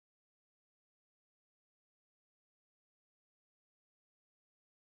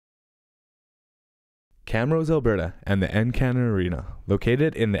Camrose, Alberta, and the NCAN Arena,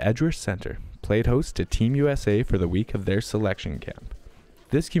 located in the Edgeworth Centre, played host to Team USA for the week of their selection camp.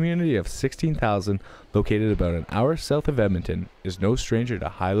 This community of 16,000, located about an hour south of Edmonton, is no stranger to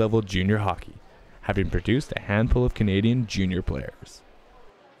high-level junior hockey, having produced a handful of Canadian junior players.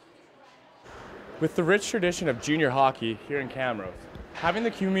 With the rich tradition of junior hockey here in Camrose, having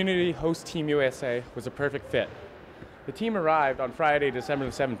the community host Team USA was a perfect fit. The team arrived on Friday, December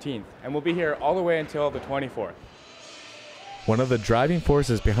the 17th, and will be here all the way until the 24th. One of the driving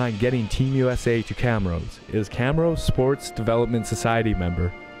forces behind getting Team USA to Camrose is Camrose Sports Development Society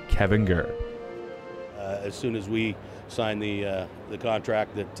member Kevin Gurr. As soon as we signed the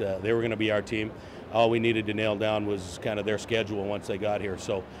contract that they were going to be our team, all we needed to nail down was kind of their schedule once they got here.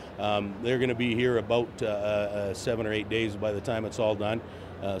 So they're going to be here about 7 or 8 days by the time it's all done.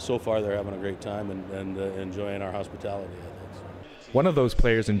 So far they're having a great time and enjoying our hospitality, I think. One of those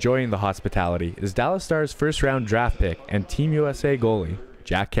players enjoying the hospitality is Dallas Stars' first-round draft pick and Team USA goalie,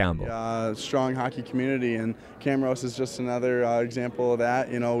 Jack Campbell. Strong hockey community, and Camrose is just another example of that.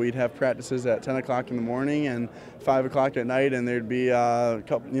 You know, we'd have practices at 10 o'clock in the morning and 5 o'clock at night, and there'd be a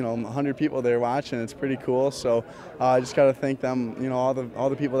couple, 100 people there watching. It's pretty cool. So I just got to thank them. All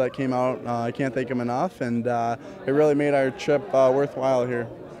the people that came out. I can't thank them enough, and it really made our trip worthwhile here.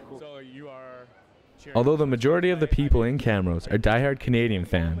 Although the majority of the people in Camrose are diehard Canadian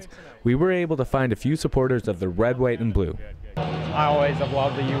fans, we were able to find a few supporters of the red, white, and blue. I always have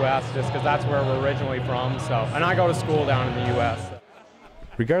loved the U.S. just because that's where we're originally from, and I go to school down in the U.S.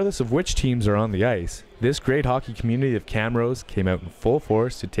 Regardless of which teams are on the ice, this great hockey community of Camrose came out in full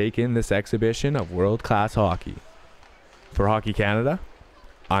force to take in this exhibition of world-class hockey. For Hockey Canada,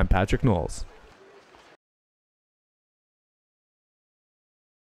 I'm Patrick Knowles.